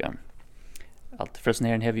kärlega. Allt för sen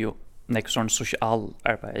här har vi ju nästan social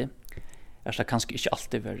arbete. Jag ska kanske inte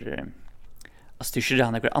alltid vara alltså det är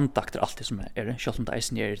inte några antakter alltid som är det, själv om det är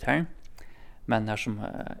snärt här. Men här som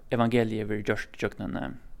evangeliet vi gjort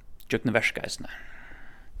jökna verskaisne.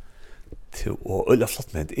 Och ölla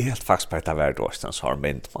flott med det är helt faktiskt på ett av världårstens har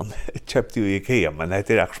mynd man köpte ju i Ikea men det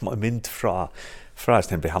är också en mynd från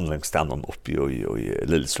den behandlingsstanden uppe i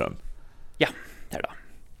Lillestrøm. Ja, det är det.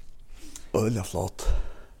 Ölla flott.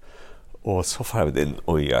 Och så får vi in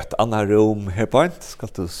och i ett annat rum här på en. Ska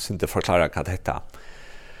du inte förklara vad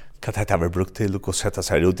det har brukt till och sätta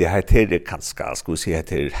sig ut. Det här är ganska, ska vi säga,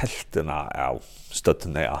 till hälfterna av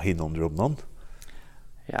stötterna av hinnom rummen.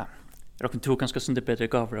 Ja, jag tror ganska synd bättre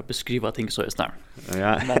gav att beskriva ting så snart.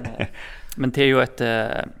 Ja. Men det är ju ett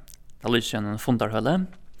en fundarhölle.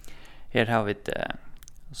 Här har vi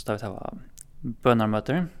så där vi har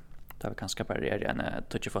bönarmöter. Där vi ganska bara är en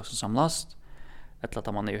touch som samlas. Ett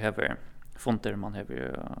att man ju har fonder, man har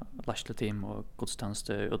ju lastleteam och godstjänst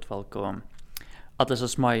utvalg och alla dessa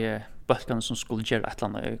små böckarna som skulle göra ett eller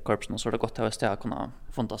annat i korpsen så är det gott att ha steg att kunna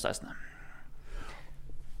fonda sig.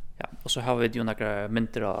 Ja, och så har vi ju några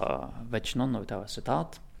mynter av vetsnon och vi tar ett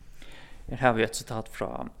citat. Här har vi ett citat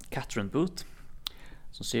från Catherine Booth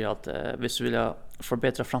som säger att hvis vi vill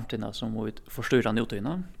förbättra framtiden så må vi förstyra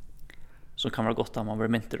nutiden. Så kan vara gott att man vill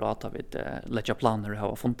mynter och att vi lägger planer och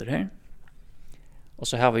ha fonder här. Och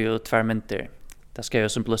så har vi ju två mynter. Det ska ju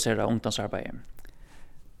symbolisera ungdomsarbete.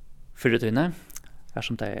 Fyrtøyne, her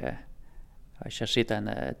som det er, jeg sitter en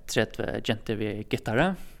 30 jenter ved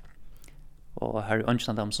gitarre, og her er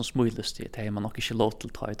ønsken av dem som smules til, det er man nok ikke lov til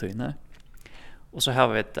å ta i tøyne. Og så har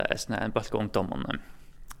vi en bølge ungdommen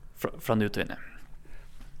fra nutøyne.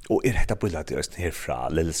 Og er dette bullet her fra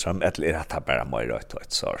Lillestrøm, eller er dette bare mer og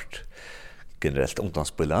et sort generelt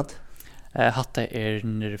ungdomsbullet? Hatte er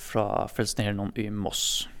nere fra Frelsneren i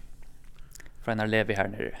Moss. Fra en elev her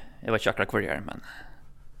nere. Jeg vet ikke akkurat hvor jeg er, men...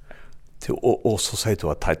 Och så säger du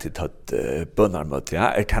att det är ett bönarmöte,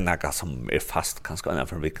 ja? Är det något som är fast, kanske annan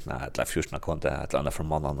från vikna, eller fjordsna konta, eller annan från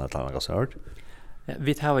månaden, eller något så hört?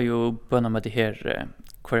 Vi har ju bönarmöte här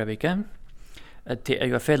kvar vecka. Det är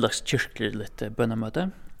ju ett fällags kyrkligt bönarmöte.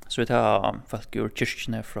 Så vi har folk ur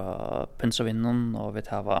kyrkene från Pinsavinnen, och vi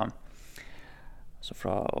har så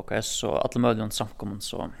från OKS och alla möjliga samkommen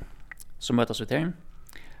så mötas vi där.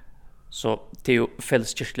 Så det är ju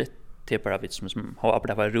fällas kyrkligt. Det är bara vi som har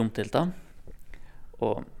arbetat rum till det.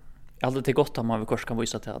 Och alltid det gott att man kanske kan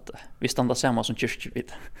visa till att vi stannar samma som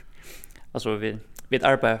kyrkvid. Alltså vi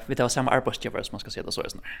har samma arbetsgivare som man ska säga det så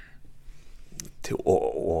snart.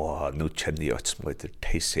 Och nu känner jag som heter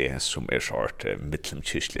TC som är sort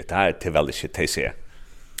mittenkyrkligt. Det är till väldigt inte TC.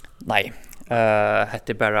 Nej, det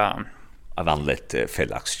är bara ett vanligt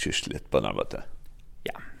fällakskyrkligt bönarmöte.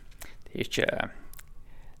 Ja, det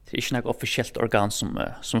är inte något officiellt organ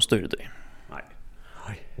som styr det. Nej.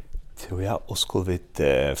 Så ja, och skulle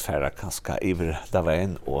vi färra kanske över där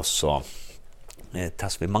vägen och så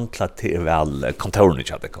tas vi mangla till väl kontoren i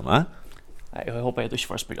chatten, va? Nej, jag hoppas att du inte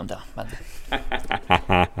får spela om det, men...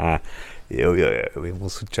 Jo,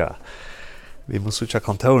 vi måste ju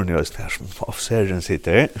kontoren just här som officeren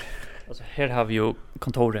sitter. Alltså här har vi ju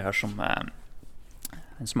kontoret här som en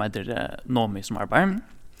som heter Nomi som arbetar.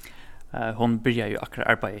 Hon börjar ju akkurat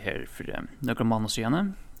arbeta här för några månader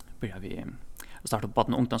sedan. Börjar vi starta upp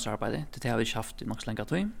barn- och ungdomsarbete. Det har vi inte haft i något länge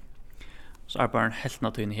tid. Så arbetar hon helt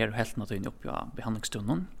naturligt här och helt naturligt upp i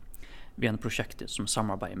behandlingsstunden. Vi har ett projekt som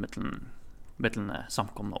samarbetar mellan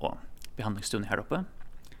samkomna och behandlingsstunden här uppe.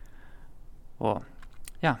 Och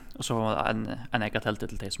ja, och så en egen tält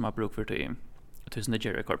till det som har bruk för det tusen det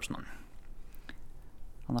gjør i korpsen.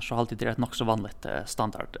 Annars så alltid det är ett nog så vanligt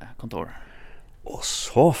standardkontor. Och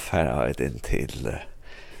så färre jag in till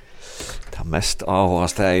det mest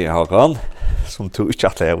avhållande i Hagan, som du inte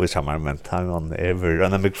att leva i samman, men tar man över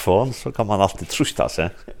en mikrofon så kan man alltid trusta sig.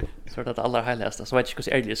 Så det allra heligaste, så vet jag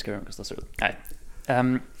inte hur ärligt ska det ser ut. Nej.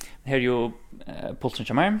 Här är ju pulsen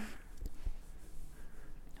kommer.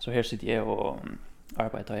 Så här sitter jag och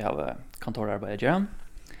arbetar i av kontorarbete.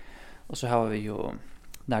 Och så har vi ju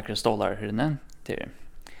några stolar här inne till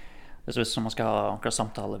det är som man ska ha några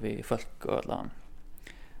samtal med folk eller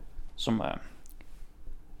som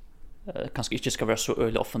kanske inte ska vara så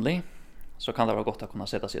öle offentlig, så kan det vara gott att kunna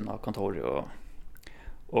sätta sig in på kontoret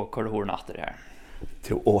och korridorerna efter det här.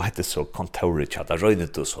 Och det så kontoret chatta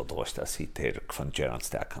röjnet och så då ska sitta här kvangerans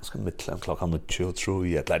där kanske mellan klockan 20 tror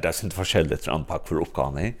jag eller det är inte forskjelligt anpack för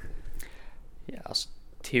uppgåvan. Ja, alltså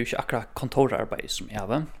det är ju inte akkurat kontorarbete som jag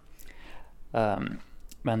har.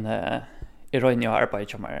 Men i röjning jag arbetar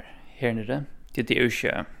kommer här nere. Det är ju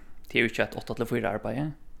inte ett 8-4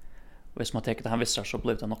 arbete. Och hvis man tänker att han visar så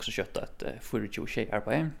blir det också kött ett 24 tjej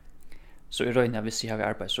arbete. Så i röjning hvis jag har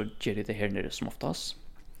arbete så ger det här nere som oftast.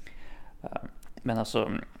 Men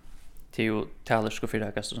alltså det är ju talersk och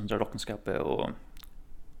fyra som drar råkenskapet och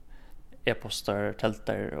e-postar,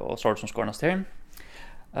 tältar och sånt som skårnas till.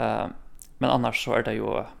 Men annars så är det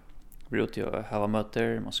ju brut ju att ha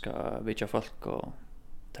möter, man ska vidga folk och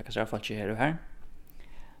tacka sig folk här och här.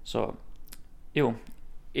 Så jo,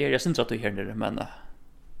 jag syns att du är här nere,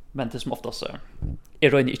 men det som oftast är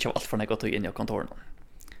röjning inte av allt från jag in i kontoren.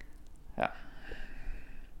 Ja.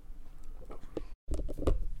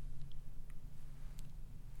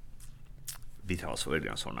 Vi tar så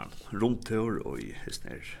väldigt en sån rundtur och i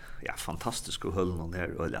här ja fantastiska höllen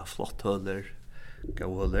där och ja flott höller,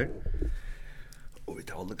 goda höller. Och vi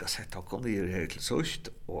tar olika sätt att komma ner här till sist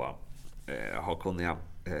och har kunnat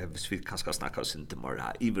hvis vi kanske snacka oss inte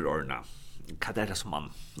mer iverordna. Vad är det som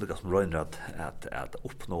man lyckas som röjner att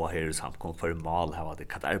uppnå här i samkomst för mål här vad det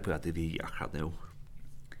kan på att det vi akkurat nu.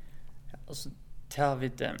 Alltså tar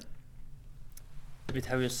vi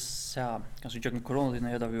har ju så kanske jag corona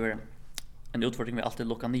när jag vi en utfordring vi alltid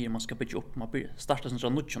lockar ner man ska bygga upp man börjar starta sen så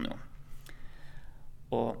nu nu.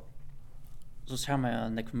 Och så ser man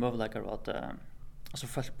en möjlighet att alltså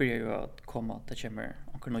folk börjar ju att komma till kommer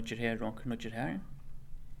och kunna göra här och kunna göra här.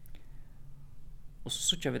 Och så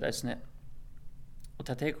söker vi det sen och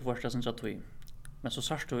det tar första sen så att men så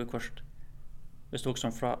särskilt då först det stod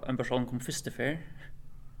som från en person kom första för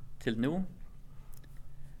till nu.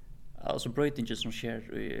 Alltså brötingen som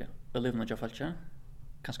sker i livna jag falska.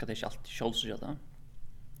 Kanske det är inte alltid själv så gör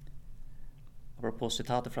Och på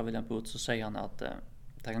citatet från William Booth så säger han att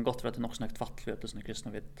det kan gott vara att det är något snäckt fattligt som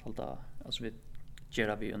kristna vet hålla alltså vi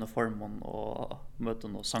gör vi uniformen och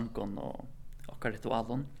möten och sankon och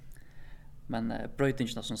ritualen. Men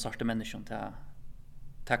brötingen som svarta människan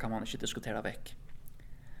det kan man inte diskutera väck.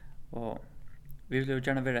 Och vi vill ju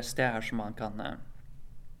gärna vara städer som man kan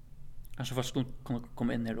kanske först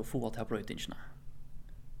komma in här och få att ha brötingen.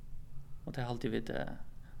 Och det är alltid vid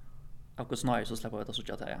akkurat snarare så släpper vi det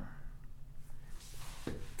så att det är.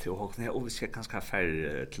 Till och med och vi ska kanske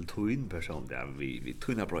färre till twin person där vi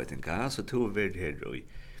tunna brötningar så två värd här och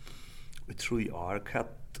vi tror jag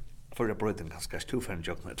att för det bröten kanske stå för en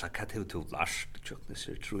jobb med att katte till last jobb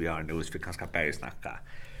så tror jag nu vi kanske bara snacka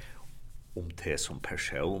om det som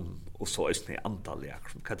person och så är det antal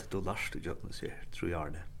jag som katte till last jobb så tror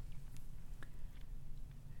jag det.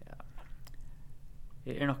 Ja.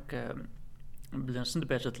 Det är nog blir en sån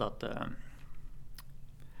bättre till att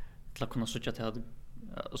kunna söka till att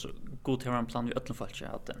alltså god till en plan vi öppnar fallet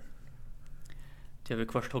att det vi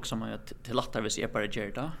först också man till lättare vis är bara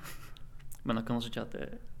gerda men det kan också att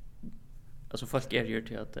alltså folk är ju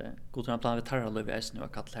till att god till en plan vi tar alla vi är nu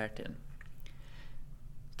och kallar här till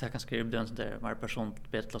det kan skriva den så där var person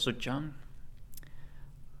bättre söka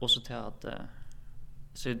och så till att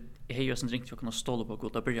så är ju sånt riktigt att kunna ståla på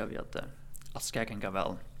goda börja vi att ska kan gå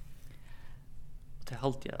väl det är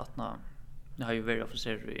alltid att nu har ju varit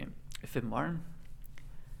officer i 5 år.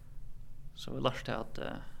 Så vi lärde att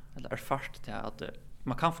eller erfart till att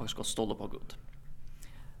man kan faktiskt gå ståla på Gud.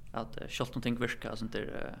 Att själv någonting virkar sånt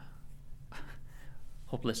där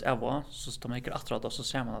hopplöst är så står man inte att och så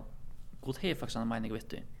ser man att Gud har faktiskt en mening vet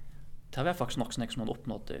du. Det var faktiskt något som man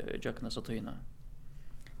uppnått i jökna så tyna.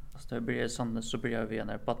 Alltså det blir sånt så börjar vi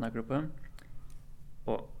en partnergruppen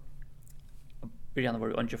och början var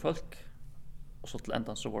det andra folk och så till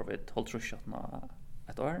ändan så var vi hållt trushatna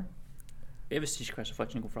ett år. Jag visste inte hva som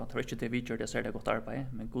folk kom fra. Det var ikke det vi gjør, det så det godt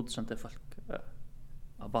arbeid, men god sendte folk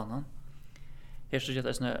av banan. Her så gjør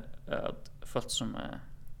det at folk som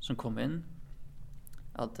kom inn,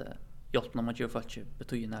 att hjälp när man gör folk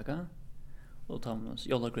betyder något. Och tar man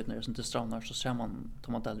jolagrytnar som till stravnar så ser man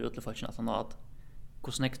tar man delar ut till folk att han har att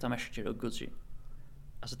hur snäckta människor och gudsi.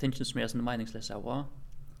 Alltså tänker som är sin meningslösa va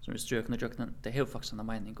som är strökna jöknen det har faktiskt en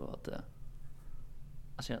mening och att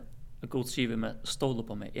alltså jag god skriver med stål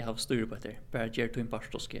på mig jag har styr på det bara ger till en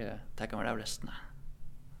past och ska ta mig av resten.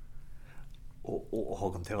 Och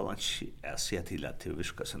har kan tala att se till att det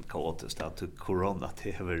viskar sen kaotiskt att corona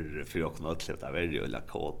det har för jag kan uppleva det väldigt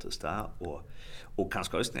kaotiskt och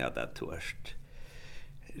kanske just när det törst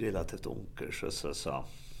relativt onkel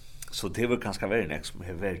så det var ganska väl nästa som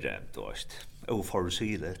är väldigt törst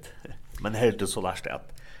oförutsägligt men helt så last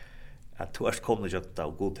att törst kommer ju att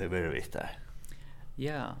och god det är viktigt.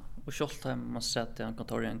 Ja, och självt man sätter en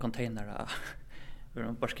kontor i en container för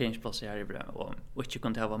en parkeringsplats här i Brö och inte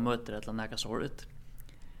kunde ha möter eller något sånt.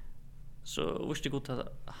 Så visste gott att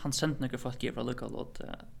han sände några folk ifrån lokalt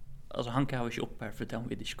alltså han kan ha inte upp här för att han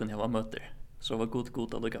vill inte kunna ha möter. Så var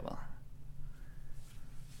god att lucka va.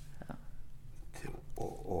 Ja.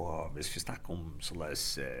 Och hvis vi snackar om så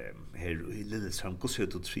läs här i Lillestrøm hur ser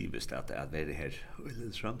det trivs det att vara här i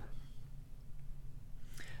Lillestrøm?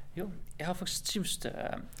 Jo, jag har faktiskt trivs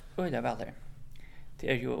öliga väl där.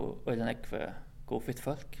 Det är ju öliga för gå fit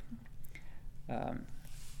folk.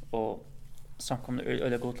 Och samkomna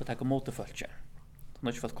öliga gå till att ta emot folk. De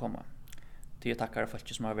har inte fått komma. Det är tackar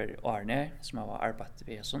folk som har varit Arne, som har arbetat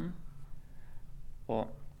vid sån. Och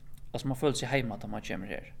alltså man följer sig hemma när man kommer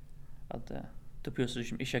här. Att det blir så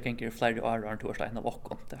som inte gänger i flera år och torsdag en av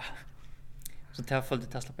veckan. Så det har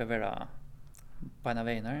följt att släppa vara på en av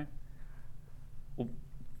vägarna. Och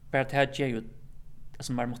bara det här ger ju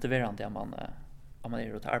alltså mer motiverande om man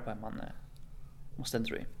är ute och arbetar man måste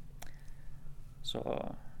ändra i. Så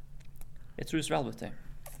jag tror det är väl vet det.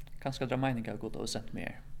 Kanske dra meningar gott och sent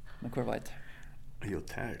mer. Men hur vet? Jo,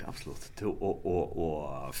 det är det absolut.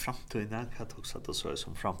 Och framtiden kan jag också att så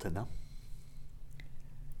som framtiden.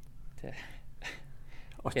 Det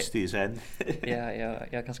och det sen. Ja,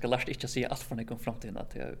 jag kanske lärt inte se allt från det framtiden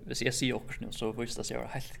att jag ser också nu så visst det ser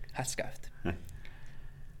helt skavt.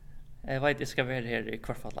 Jag vet det ska vara här i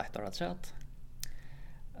kvartfall lättare att säga att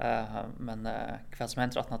men kväll som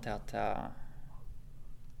händer att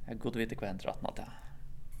jag god vet vad händer att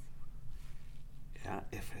Ja,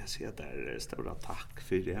 jag får säga att det är stora tack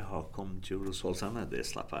för det har kommit till Rosolsan det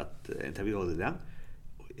slapp att intervjua det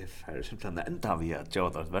och jag får simpelthen ända vi att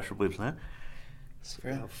göra det vers på bibeln. Så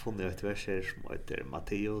jag har funnit ett vers här som heter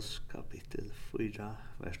Matteus kapitel 4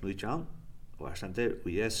 vers 9 och här ständer och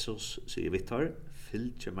Jesus säger Vittor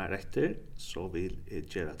fylg mig efter så vill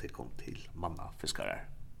jag göra det kom till manna fiskare.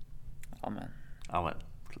 Amen. Amen.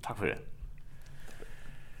 Tack för det.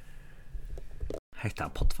 Hetta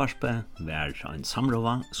potvarspe var en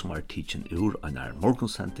samrova som var tidsen ur en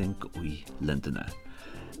morgonsending i Lendene.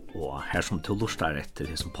 Og her som til lustar etter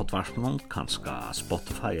hesson potvarspen kanskje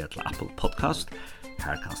Spotify eller Apple Podcast,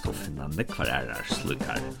 her kan du finne nekvar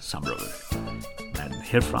slukar samrover. Men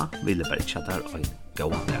herfra vil jeg bare chatta en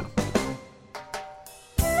gåan dag.